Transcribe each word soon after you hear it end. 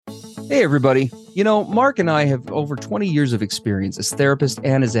Hey, everybody. You know, Mark and I have over 20 years of experience as therapists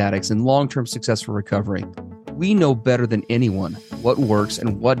and as addicts in long-term successful recovery. We know better than anyone what works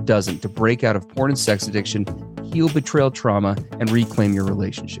and what doesn't to break out of porn and sex addiction, heal betrayal trauma, and reclaim your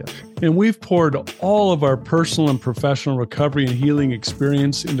relationship. And we've poured all of our personal and professional recovery and healing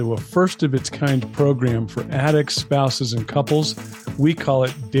experience into a first-of-its-kind program for addicts, spouses, and couples. We call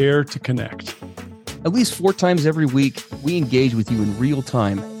it Dare to Connect. At least 4 times every week, we engage with you in real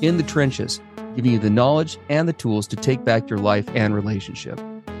time, in the trenches, giving you the knowledge and the tools to take back your life and relationship.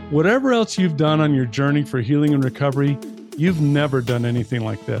 Whatever else you've done on your journey for healing and recovery, you've never done anything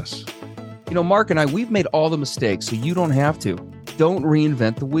like this. You know, Mark and I, we've made all the mistakes, so you don't have to. Don't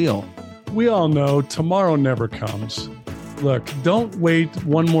reinvent the wheel. We all know tomorrow never comes. Look, don't wait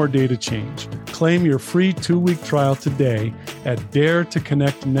one more day to change. Claim your free 2-week trial today at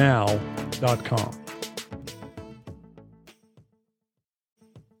daretoconnectnow.com.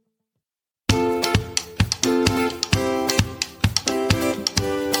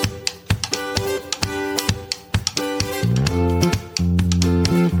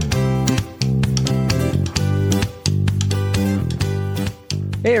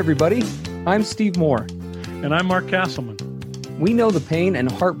 Hey everybody, I'm Steve Moore. And I'm Mark Castleman. We know the pain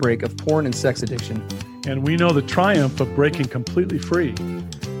and heartbreak of porn and sex addiction. And we know the triumph of breaking completely free.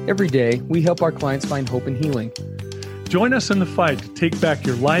 Every day, we help our clients find hope and healing. Join us in the fight to take back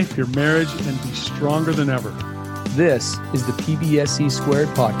your life, your marriage, and be stronger than ever. This is the PBSC Squared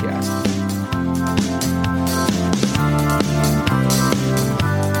Podcast.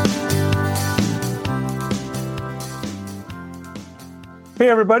 Hey,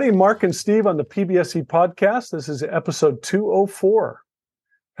 everybody. Mark and Steve on the PBSC podcast. This is episode 204,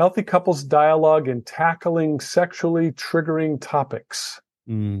 Healthy Couples Dialogue in Tackling Sexually Triggering Topics.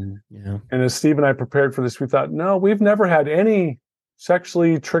 Yeah. And as Steve and I prepared for this, we thought, no, we've never had any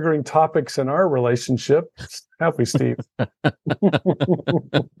sexually triggering topics in our relationship. Have we, Steve? That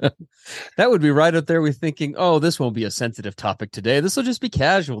would be right up there with thinking, oh, this won't be a sensitive topic today. This will just be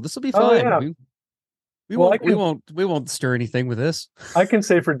casual. This will be fine. Yeah. We won't stir anything with this. I can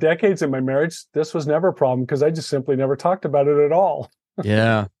say for decades in my marriage, this was never a problem because I just simply never talked about it at all.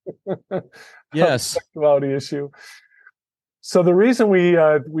 Yeah. Yes. Sexuality issue. So the reason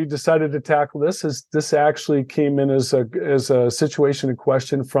we decided to tackle this is this actually came in as a situation in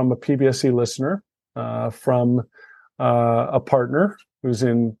question from a PBSC listener, from a partner who's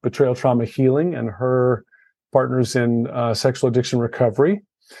in betrayal trauma healing and her partner's in sexual addiction recovery.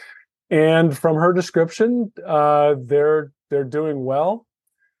 And from her description, they're doing well.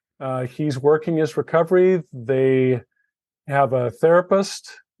 He's working his recovery. They have a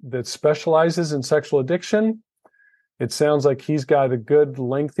therapist that specializes in sexual addiction. It sounds like he's got a good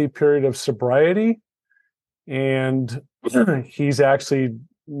lengthy period of sobriety. And he's actually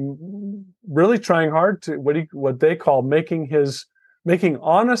really trying hard to what they call making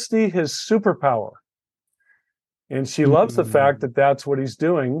honesty his superpower. And she loves the fact that that's what he's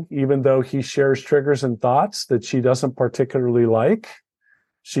doing, even though he shares triggers and thoughts that she doesn't particularly like.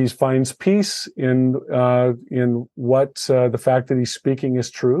 She finds peace in what the fact that he's speaking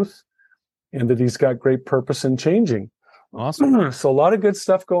his truth and that he's got great purpose in changing. Awesome. So a lot of good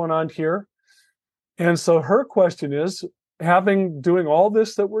stuff going on here. And so her question is, doing all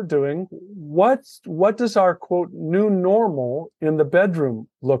this that we're doing, what does our, quote, new normal in the bedroom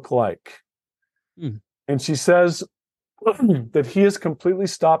look like? And she says that he has completely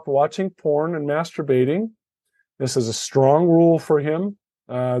stopped watching porn and masturbating. This is a strong rule for him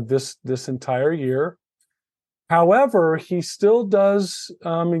this entire year. However, he still does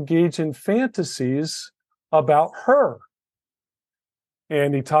engage in fantasies about her.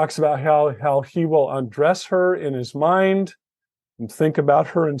 And he talks about how he will undress her in his mind and think about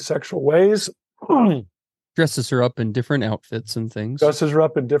her in sexual ways. Dresses her up in different outfits and things. Dresses her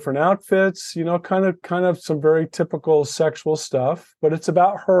up in different outfits, kind of some very typical sexual stuff, but it's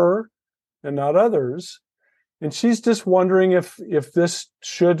about her and not others. And she's just wondering if this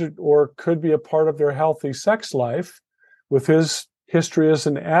should or could be a part of their healthy sex life with his history as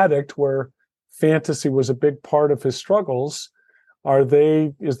an addict, where fantasy was a big part of his struggles.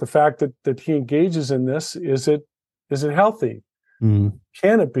 Is the fact that he engages in this, is it healthy?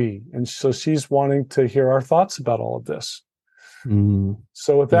 Can it be? And so she's wanting to hear our thoughts about all of this.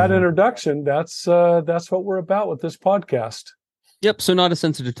 So with that introduction, that's what we're about with this podcast. Yep. So not a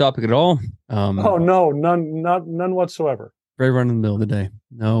sensitive topic at all. Oh no, none whatsoever. Very run in the middle of the day.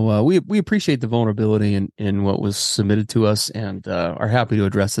 No, we appreciate the vulnerability in what was submitted to us and are happy to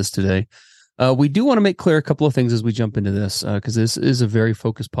address this today. We do want to make clear a couple of things as we jump into this, because this is a very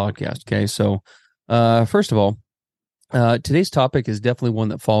focused podcast. Okay. So first of all, Today's topic is definitely one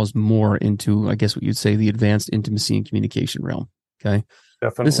that falls more into, I guess what you'd say, the advanced intimacy and communication realm. Okay.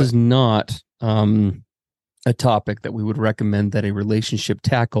 Definitely. This is not a topic that we would recommend that a relationship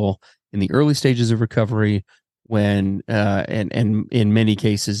tackle in the early stages of recovery when, and in many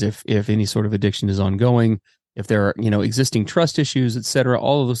cases, if any sort of addiction is ongoing, if there are, existing trust issues, et cetera,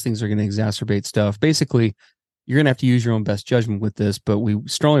 all of those things are going to exacerbate stuff. Basically, you're going to have to use your own best judgment with this, but we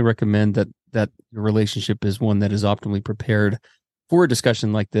strongly recommend that your relationship is one that is optimally prepared for a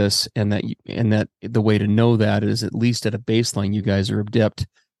discussion like this, and that the way to know that is, at least at a baseline, you guys are adept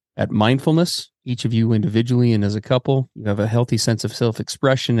at mindfulness, each of you individually and as a couple. You have a healthy sense of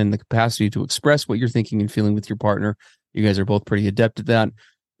self-expression and the capacity to express what you're thinking and feeling with your partner. You guys are both pretty adept at that,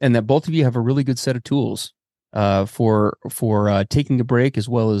 and that both of you have a really good set of tools for taking a break, as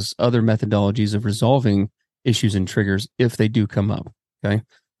well as other methodologies of resolving issues and triggers if they do come up. Okay,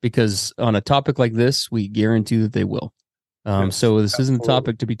 because on a topic like this, we guarantee that they will. Yes, so this isn't a absolutely.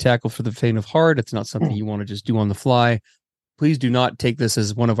 topic to be tackled for the faint of heart. It's not something you want to just do on the fly. Please do not take this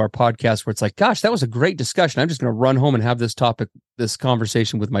as one of our podcasts where it's like, gosh, that was a great discussion. I'm just going to run home and have this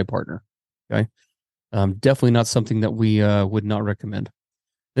conversation with my partner. Okay. Definitely not something that we would not recommend.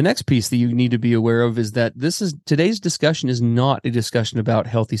 The next piece that you need to be aware of is that today's discussion is not a discussion about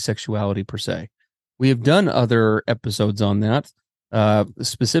healthy sexuality per se. We have done other episodes on that.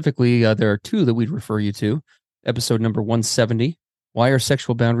 Specifically, there are two that we'd refer you to. Episode number 170, Why Are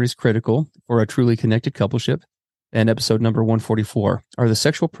Sexual Boundaries Critical for a Truly Connected Coupleship? And episode number 144, Are the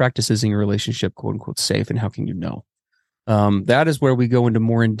Sexual Practices in Your Relationship, quote unquote, safe, and how can you know? That is where we go into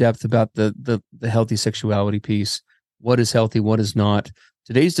more in depth about the healthy sexuality piece. What is healthy? What is not?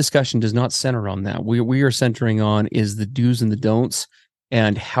 Today's discussion does not center on that. We are centering on is the do's and the don'ts,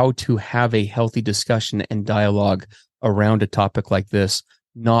 and how to have a healthy discussion and dialogue around a topic like this,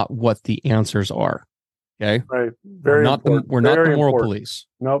 not what the answers are. Okay. Right. Very important. We're not the moral police.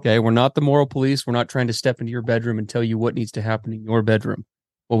 Nope. Okay. We're not the moral police. We're not trying to step into your bedroom and tell you what needs to happen in your bedroom.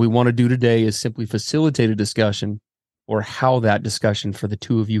 What we want to do today is simply facilitate a discussion, or how that discussion for the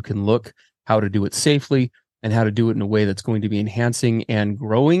two of you can look, how to do it safely, and how to do it in a way that's going to be enhancing and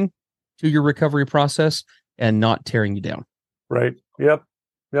growing to your recovery process and not tearing you down. Right. Yep.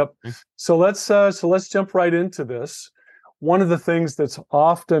 Okay. So let's jump right into this. One of the things that's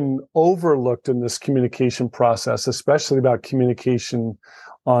often overlooked in this communication process, especially about communication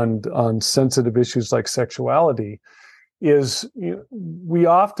on sensitive issues like sexuality, is we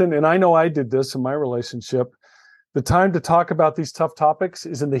often, and I know I did this in my relationship, the time to talk about these tough topics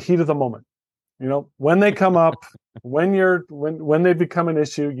is in the heat of the moment. When they come up, when they become an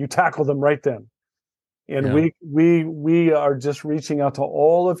issue, you tackle them right then. And Yeah. we are just reaching out to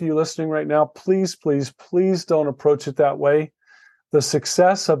all of you listening right now. Please, please, please don't approach it that way. The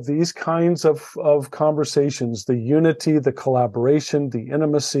success of these kinds of conversations, the unity, the collaboration, the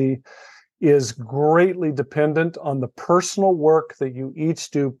intimacy, is greatly dependent on the personal work that you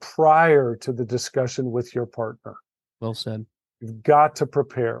each do prior to the discussion with your partner. Well said. You've got to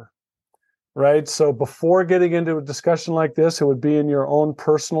prepare. Right. So before getting into a discussion like this, it would be in your own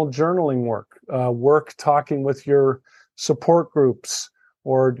personal journaling work talking with your support groups,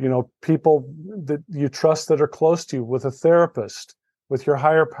 or, people that you trust that are close to you, with a therapist, with your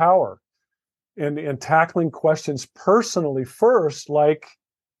higher power, and tackling questions personally first, like,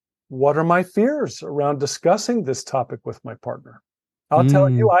 what are my fears around discussing this topic with my partner? I'll tell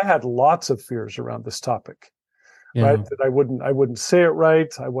you, I had lots of fears around this topic. Yeah. Right, that I wouldn't say it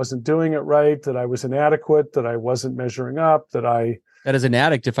right, I wasn't doing it right, that I was inadequate, that I wasn't measuring up, that as an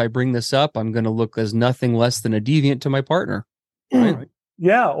addict, if I bring this up, I'm going to look as nothing less than a deviant to my partner. Right?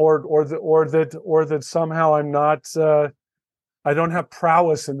 Yeah, or that somehow I'm not, I don't have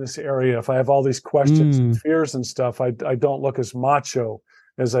prowess in this area. If I have all these questions and fears and stuff, I don't look as macho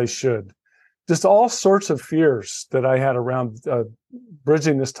as I should. Just all sorts of fears that I had around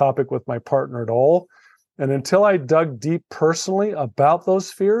bridging this topic with my partner at all. And until I dug deep personally about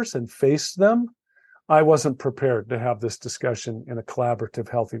those fears and faced them, I wasn't prepared to have this discussion in a collaborative,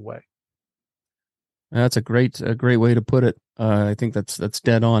 healthy way. That's a great way to put it. I think that's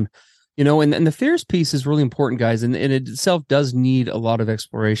dead on. And the fears piece is really important, guys, and it itself does need a lot of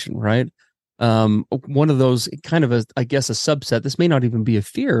exploration, right? One of those kind of I guess a subset. This may not even be a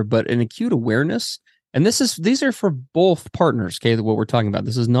fear, but an acute awareness. And these are for both partners. Okay, what we're talking about.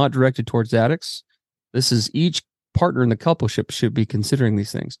 This is not directed towards addicts. This is each partner in the coupleship should be considering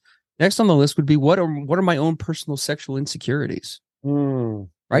these things. Next on the list would be what are my own personal sexual insecurities?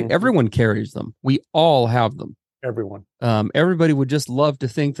 Right? Mm-hmm. Everyone carries them. We all have them. Everyone. Everybody would just love to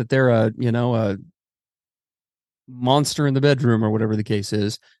think that they're a monster in the bedroom or whatever the case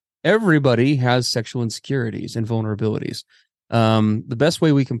is. Everybody has sexual insecurities and vulnerabilities. The best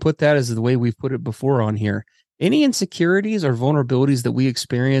way we can put that is the way we've put it before on here. Any insecurities or vulnerabilities that we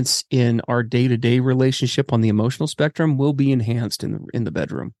experience in our day-to-day relationship on the emotional spectrum will be enhanced in the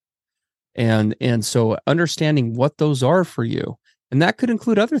bedroom. And so understanding what those are for you, and that could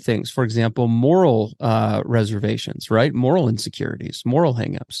include other things. For example, moral reservations, right? Moral insecurities, moral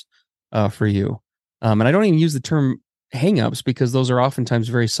hangups for you. And I don't even use the term hangups because those are oftentimes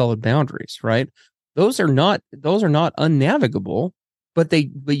very solid boundaries, right? Those are not unnavigable, but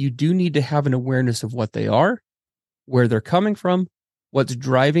you do need to have an awareness of what they are, where they're coming from, what's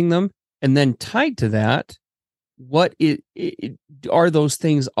driving them, and then tied to that, are those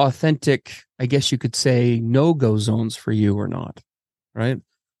things authentic, I guess you could say, no-go zones for you or not, right?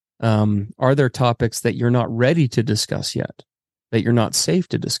 Are there topics that you're not ready to discuss yet, that you're not safe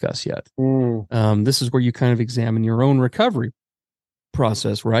to discuss yet? This is where you kind of examine your own recovery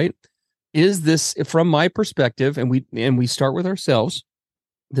process, right? Is this, from my perspective, and we start with ourselves,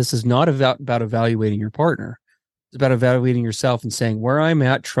 this is not about evaluating your partner. It's about evaluating yourself and saying where I'm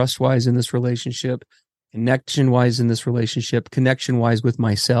at trust-wise in this relationship, connection-wise in this relationship, connection-wise with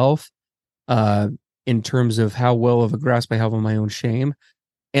myself, in terms of how well of a grasp I have on my own shame.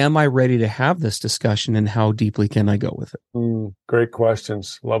 Am I ready to have this discussion, and how deeply can I go with it? Great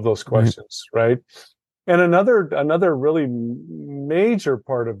questions. Love those questions, right? And another really major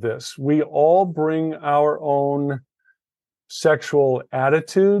part of this, we all bring our own sexual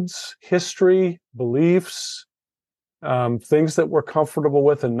attitudes, history, beliefs, things that we're comfortable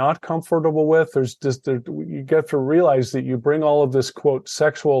with and not comfortable with. You get to realize that you bring all of this, quote,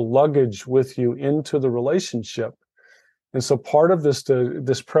 sexual luggage with you into the relationship. And so part of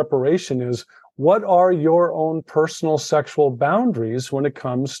this preparation is, what are your own personal sexual boundaries when it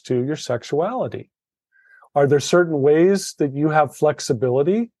comes to your sexuality? Are there certain ways that you have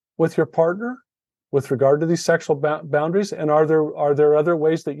flexibility with your partner with regard to these sexual boundaries? And are there other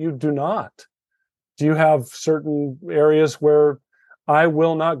ways that you do not? Do you have certain areas where I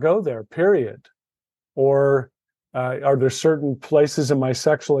will not go there, period? Or are there certain places in my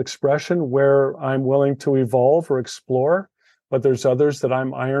sexual expression where I'm willing to evolve or explore, but there's others that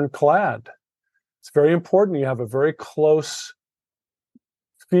I'm ironclad? It's very important you have a very close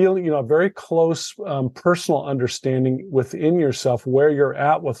feeling, very close personal understanding within yourself where you're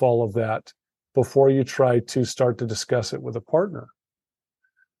at with all of that before you try to start to discuss it with a partner.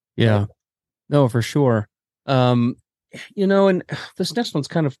 Yeah, no, for sure. And this next one's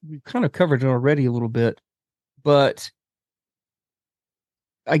we've kind of covered it already a little bit, but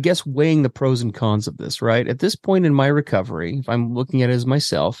I guess weighing the pros and cons of this, right? At this point in my recovery, if I'm looking at it as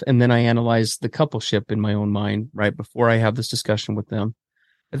myself, and then I analyze the coupleship in my own mind, right, before I have this discussion with them.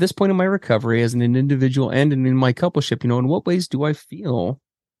 At this point in my recovery as an individual and in my coupleship, in what ways do I feel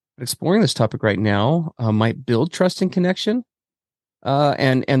exploring this topic right now might build trust and connection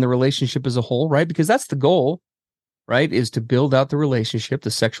and the relationship as a whole, right? Because that's the goal, right, is to build out the relationship.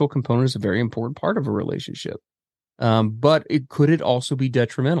 The sexual component is a very important part of a relationship. But could it also be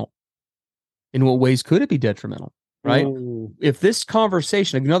detrimental? In what ways could it be detrimental, right? If this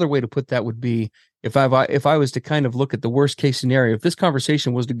conversation, another way to put that would be, if I was to kind of look at the worst case scenario, if this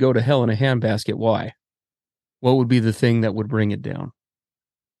conversation was to go to hell in a handbasket, why? What would be the thing that would bring it down,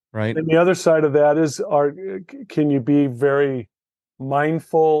 right? And the other side of that is, can you be very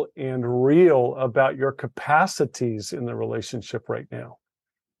mindful and real about your capacities in the relationship right now?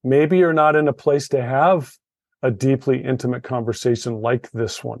 Maybe you're not in a place to have a deeply intimate conversation like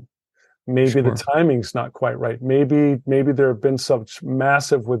this one. Maybe the timing's not quite right. Maybe there have been such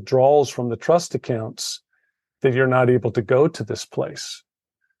massive withdrawals from the trust accounts that you're not able to go to this place.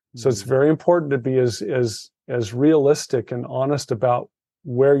 So it's very important to be as realistic and honest about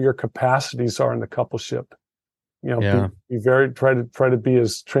where your capacities are in the coupleship. Be very try to be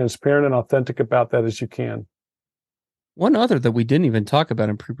as transparent and authentic about that as you can. One other that we didn't even talk about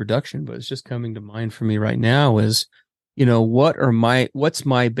in pre-production, but it's just coming to mind for me right now is, what's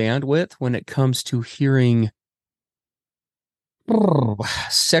my bandwidth when it comes to hearing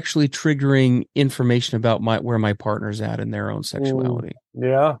sexually triggering information about where my partner's at in their own sexuality.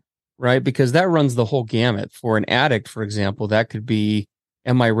 Yeah. Right. Because that runs the whole gamut. For an addict, for example, that could be,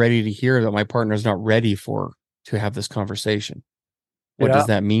 am I ready to hear that my partner's not ready to have this conversation? What does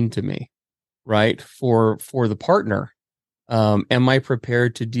that mean to me? Right. For the partner, am I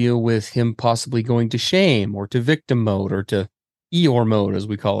prepared to deal with him possibly going to shame or to victim mode or to Eeyore mode, as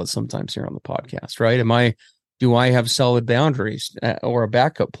we call it sometimes here on the podcast, right? Do I have solid boundaries or a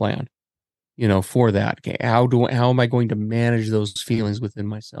backup plan? for that. Okay, how am I going to manage those feelings within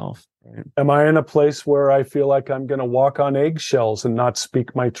myself? Right? Am I in a place where I feel like I'm going to walk on eggshells and not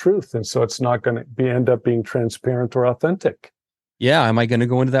speak my truth, and so it's not going to end up being transparent or authentic? Yeah, am I going to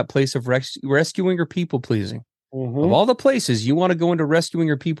go into that place of rescuing or people pleasing? Of all the places you want to go into rescuing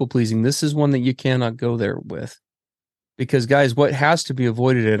or people pleasing, this is one that you cannot go there with. Because, guys, what has to be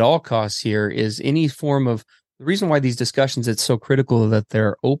avoided at all costs here is any form of the reason why these discussions, it's so critical that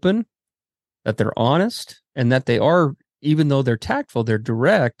they're open, that they're honest, and that they are, even though they're tactful, they're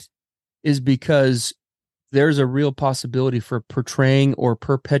direct, is because there's a real possibility for portraying or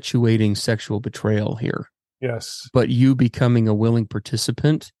perpetuating sexual betrayal here. Yes. But you becoming a willing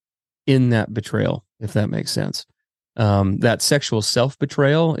participant in that betrayal, if that makes sense. That sexual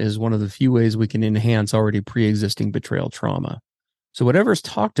self-betrayal is one of the few ways we can enhance already pre-existing betrayal trauma. So whatever's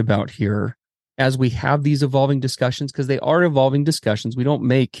talked about here, as we have these evolving discussions, because they are evolving discussions, we don't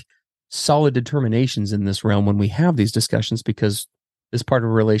make solid determinations in this realm when we have these discussions, because this part of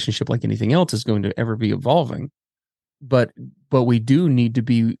a relationship, like anything else, is going to ever be evolving. But we do need to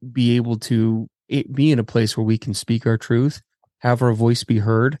be able to be in a place where we can speak our truth, have our voice be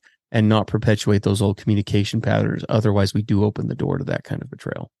heard, and not perpetuate those old communication patterns. Otherwise, we do open the door to that kind of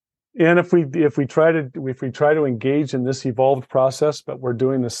betrayal. And if we try to engage in this evolved process, but we're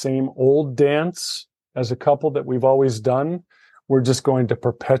doing the same old dance as a couple that we've always done, we're just going to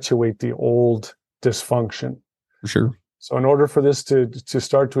perpetuate the old dysfunction. For sure. So in order for this to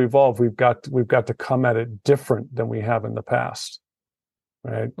start to evolve, we've got to come at it different than we have in the past.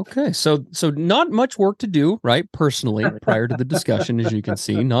 Right. Okay. So not much work to do, right? Personally, prior to the discussion, as you can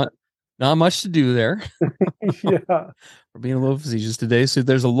see, not much to do there. Yeah. We're being a little facetious today. So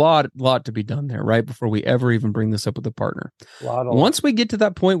there's a lot to be done there, right? Before we ever even bring this up with a partner. Once we get to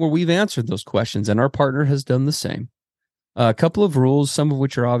that point where we've answered those questions and our partner has done the same, a couple of rules, some of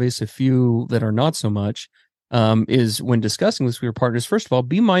which are obvious, a few that are not so much, is when discussing this with your partners, first of all,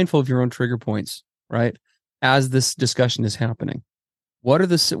 be mindful of your own trigger points, right? As this discussion is happening. What are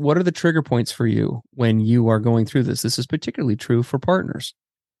the trigger points for you when you are going through this? This is particularly true for partners.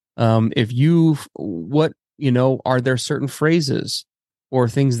 Are there certain phrases or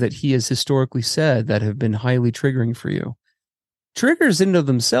things that he has historically said that have been highly triggering for you? Triggers into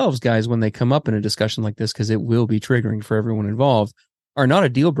themselves, guys, when they come up in a discussion like this, because it will be triggering for everyone involved, are not a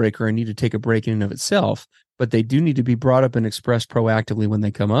deal breaker and need to take a break in and of itself, but they do need to be brought up and expressed proactively when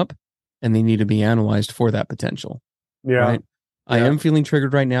they come up, and they need to be analyzed for that potential. Yeah. Right? I am feeling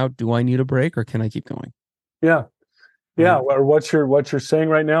triggered right now. Do I need a break or can I keep going? Yeah. Yeah. Or what you're saying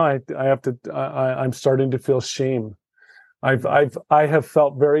right now, I'm starting to feel shame. I have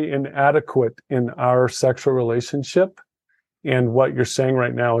felt very inadequate in our sexual relationship. And what you're saying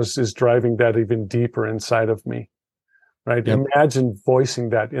right now is driving that even deeper inside of me. Right. Yep. Imagine voicing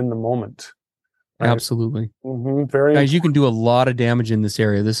that in the moment. Right? Absolutely. Mm-hmm. Guys, you can do a lot of damage in this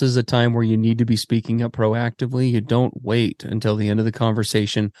area. This is a time where you need to be speaking up proactively. You don't wait until the end of the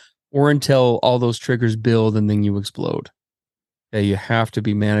conversation or until all those triggers build and then you explode. Okay, you have to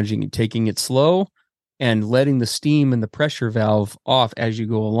be managing and taking it slow and letting the steam and the pressure valve off as you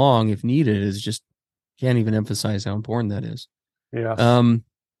go along if needed is just, can't even emphasize how important that is. Yes.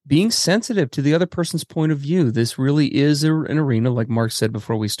 Being sensitive to the other person's point of view. This really is an arena, like Mark said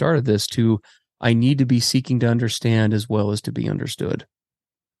before we started this, I need to be seeking to understand as well as to be understood.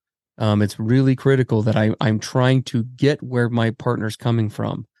 It's really critical that I'm trying to get where my partner's coming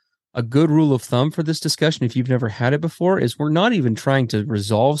from. A good rule of thumb for this discussion, if you've never had it before, is we're not even trying to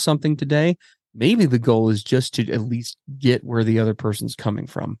resolve something today. Maybe the goal is just to at least get where the other person's coming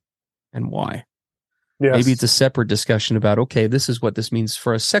from and why. Yes. Maybe it's a separate discussion about, okay, this is what this means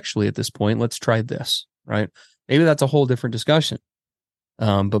for us sexually at this point. Let's try this, right? Maybe that's a whole different discussion.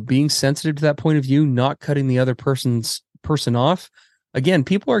 But being sensitive to that point of view, not cutting the other person off. Again,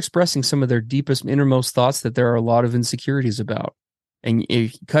 people are expressing some of their deepest, innermost thoughts that there are a lot of insecurities about. And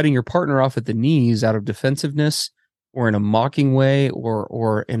cutting your partner off at the knees out of defensiveness or in a mocking way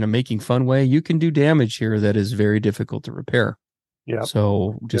or in a making fun way, you can do damage here that is very difficult to repair. Yeah.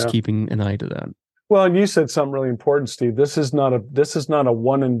 So just keeping an eye to that. Well, and you said something really important, Steve. This is not a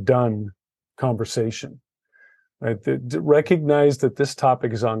one and done conversation. Right? Recognize that this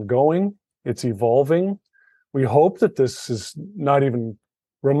topic is ongoing. It's evolving. We hope that this is not even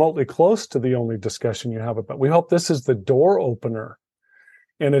remotely close to the only discussion you have about. We hope this is the door opener.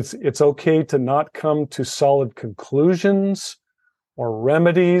 And it's okay to not come to solid conclusions or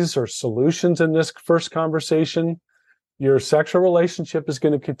remedies or solutions in this first conversation. Your sexual relationship is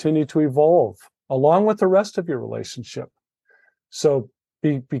going to continue to evolve along with the rest of your relationship. So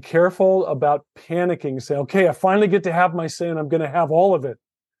be careful about panicking, say, okay, I finally get to have my say and I'm going to have all of it.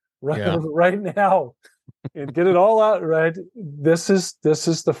 right now, and get it all out right. This is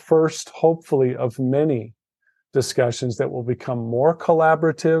the first, hopefully, of many discussions that will become more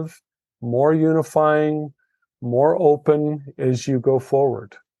collaborative, more unifying, more open as you go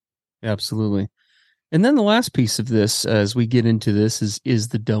forward. Absolutely. And then the last piece of this, as we get into this, is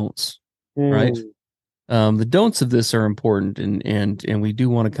the don'ts, right? The don'ts of this are important, and we do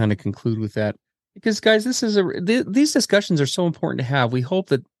want to kind of conclude with that because, guys, these discussions are so important to have. We hope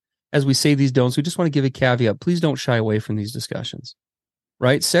that as we say these don'ts, we just want to give a caveat. Please don't shy away from these discussions,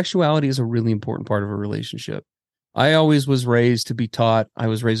 right? Sexuality is a really important part of a relationship. I always was raised to be taught. I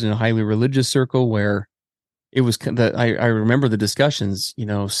was raised in a highly religious circle where it was that I remember the discussions.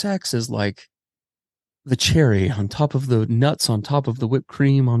 Sex is like the cherry on top of the nuts, on top of the whipped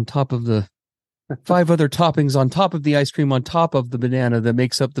cream, on top of the 5 other toppings, on top of the ice cream, on top of the banana that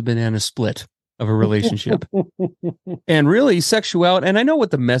makes up the banana split of a relationship. And really, sexuality, and I know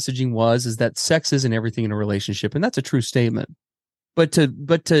what the messaging was, is that sex isn't everything in a relationship, and that's a true statement. But to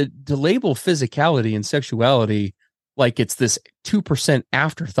label physicality and sexuality like it's this 2%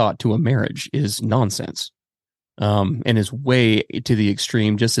 afterthought to a marriage is nonsense. And is way to the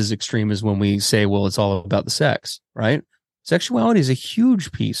extreme, just as extreme as when we say, well, it's all about the sex, right? Sexuality is a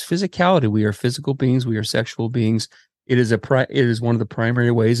huge piece. Physicality, we are physical beings, we are sexual beings. It is one of the primary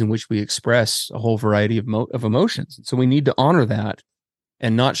ways in which we express a whole variety of emotions. So we need to honor that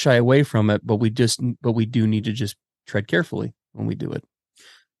and not shy away from it, but we do need to just tread carefully when we do it.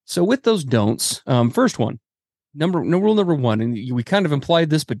 So with those don'ts, first one, rule number 1, and we kind of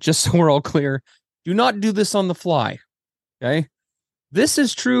implied this, but just so we're all clear, do not do this on the fly. Okay. This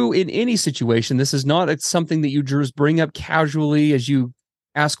is true in any situation. This is not something that you just bring up casually as you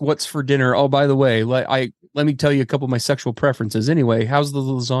ask what's for dinner. Oh, by the way, let me tell you a couple of my sexual preferences. Anyway, how's the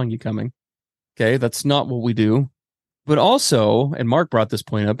lasagna coming? Okay. That's not what we do. But also, and Mark brought this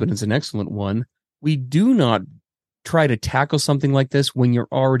point up, and it's an excellent one, we do not try to tackle something like this when you're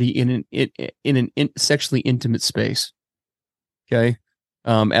already in an sexually intimate space. Okay.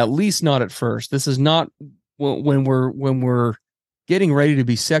 At least not at first. This is not when we're getting ready to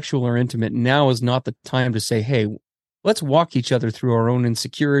be sexual or intimate. Now is not the time to say, hey, let's walk each other through our own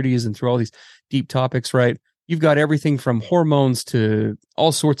insecurities and through all these deep topics, right? You've got everything from hormones to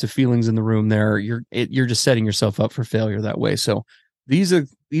all sorts of feelings in the room there. You're just setting yourself up for failure that way. So these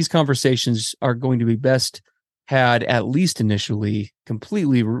conversations are going to be best had, at least initially,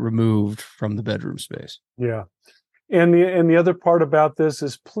 completely removed from the bedroom space. Yeah. And the other part about this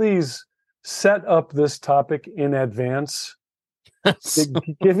is, please set up this topic in advance.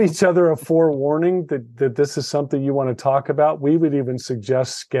 Give each other a forewarning that this is something you want to talk about. We would even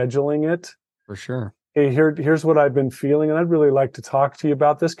suggest scheduling it. For sure. Hey, here's what I've been feeling, and I'd really like to talk to you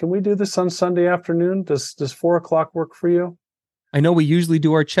about this. Can we do this on Sunday afternoon? Does 4:00 work for you? I know we usually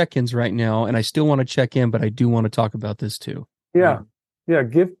do our check-ins right now, and I still want to check in, but I do want to talk about this too. Yeah.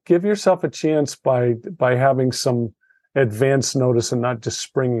 Give yourself a chance by having some advance notice and not just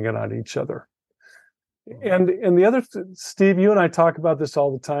springing it on each other. And the other, Steve, you and I talk about this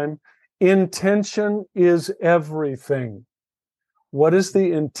all the time. Intention is everything. What is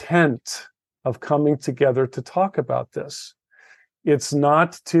the intent of coming together to talk about this? It's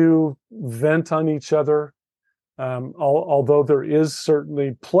not to vent on each other, although there is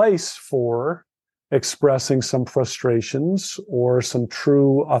certainly place for expressing some frustrations or some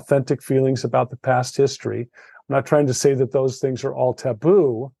true, authentic feelings about the past history. I'm not trying to say that those things are all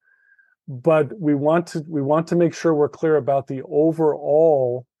taboo, but we want to make sure we're clear about the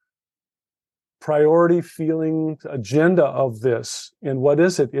overall priority feeling agenda of this. And what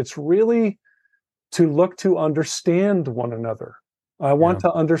is it? It's really to look to understand one another. I want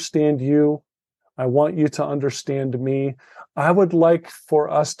to understand you. I want you to understand me. I would like for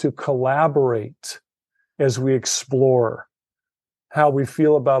us to collaborate as we explore how we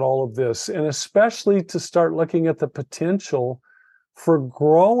feel about all of this, and especially to start looking at the potential for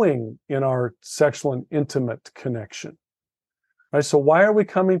growing in our sexual and intimate connection. Right? So why are we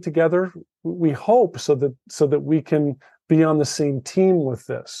coming together? We hope so that we can be on the same team with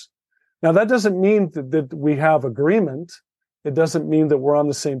this. Now, that doesn't mean that we have agreement. It doesn't mean that we're on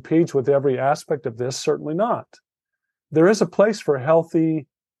the same page with every aspect of this. Certainly not. There is a place for healthy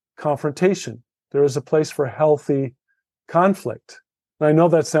confrontation. There is a place for healthy conflict. And I know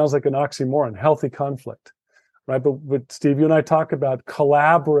that sounds like an oxymoron, healthy conflict, right? But Steve, you and I talk about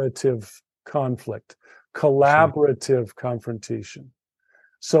collaborative conflict, collaborative confrontation.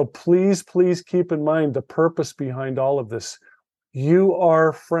 So please keep in mind the purpose behind all of this. You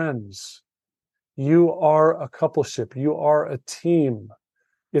are friends. You are a coupleship. You are a team.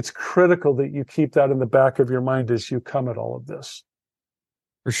 It's critical that you keep that in the back of your mind as you come at all of this.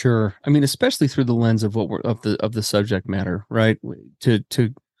 For sure. I mean, especially through the lens of what we're of the subject matter, right?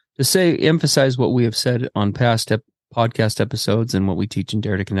 To say emphasize what we have said on past podcast episodes and what we teach in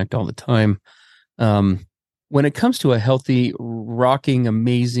Dare to Connect all the time. When it comes to a healthy, rocking,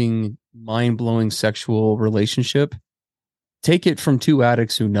 amazing, mind-blowing sexual relationship, take it from two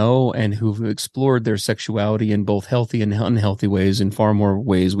addicts who know and who've explored their sexuality in both healthy and unhealthy ways in far more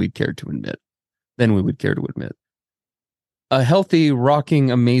ways we'd care to admit than we would care to admit. A healthy,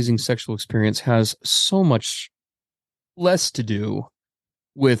 rocking, amazing sexual experience has so much less to do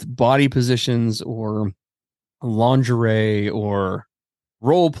with body positions or lingerie or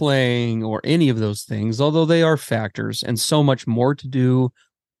role playing or any of those things, although they are factors, and so much more to do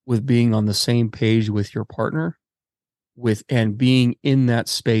with being on the same page with your partner, and being in that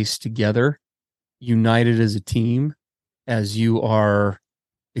space together, united as a team, as you are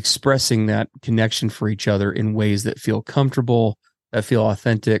expressing that connection for each other in ways that feel comfortable, that feel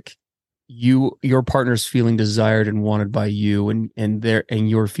authentic. Your partner's feeling desired and wanted by you, and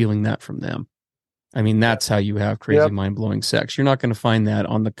you're feeling that from them. I mean, that's how you have crazy, mind-blowing sex. You're not going to find that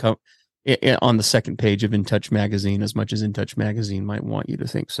on the second page of In Touch magazine, as much as In Touch magazine might want you to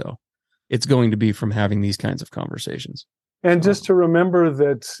think so. It's going to be from having these kinds of conversations. And just to remember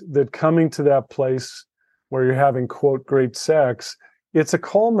that coming to that place where you're having, quote, great sex, it's a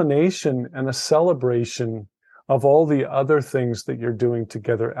culmination and a celebration of all the other things that you're doing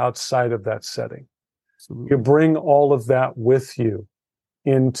together outside of that setting. Absolutely. You bring all of that with you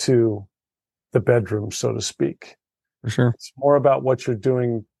into the bedroom, so to speak. For sure. It's more about what you're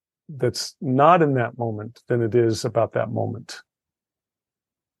doing that's not in that moment than it is about that moment.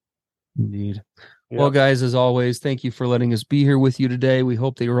 Indeed. Yep. Well, guys, as always, thank you for letting us be here with you today. We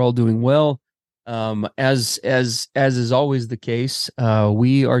hope that you're all doing well. As is always the case,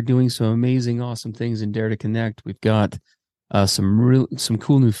 we are doing some amazing, awesome things in Dare to Connect. We've got some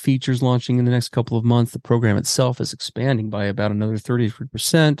cool new features launching in the next couple of months. The program itself is expanding by about another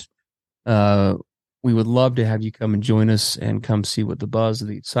 33%. We would love to have you come and join us and come see what the buzz,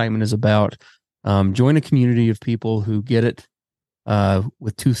 the excitement is about. Join a community of people who get it,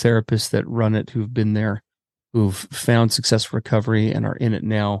 with two therapists that run it, who've been there, who've found successful recovery and are in it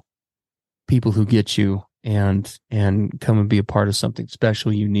now. People who get you and come and be a part of something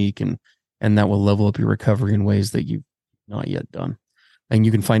special, unique, and that will level up your recovery in ways that you've not yet done. And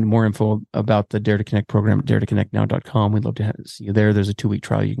you can find more info about the Dare to Connect program at daretoconnectnow.com. We'd love to see you there. There's a 2-week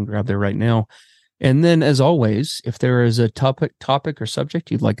trial you can grab there right now. And then, as always, if there is a topic or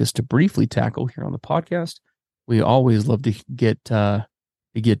subject you'd like us to briefly tackle here on the podcast, we always love to get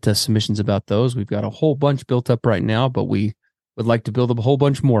submissions about those. We've got a whole bunch built up right now, but we would like to build up a whole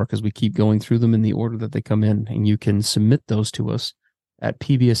bunch more because we keep going through them in the order that they come in. And you can submit those to us at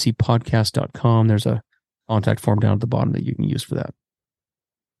pbscpodcast.com. There's a contact form down at the bottom that you can use for that.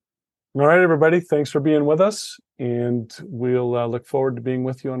 All right, everybody. Thanks for being with us. And we'll look forward to being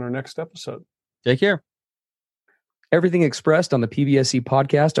with you on our next episode. Take care. Everything expressed on the PBSC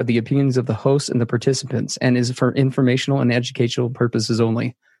podcast are the opinions of the hosts and the participants and is for informational and educational purposes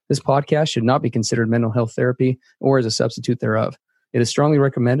only. This podcast should not be considered mental health therapy or as a substitute thereof. It is strongly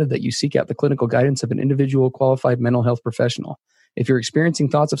recommended that you seek out the clinical guidance of an individual qualified mental health professional. If you're experiencing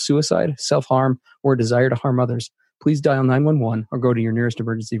thoughts of suicide, self-harm, or a desire to harm others, please dial 911 or go to your nearest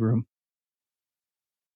emergency room.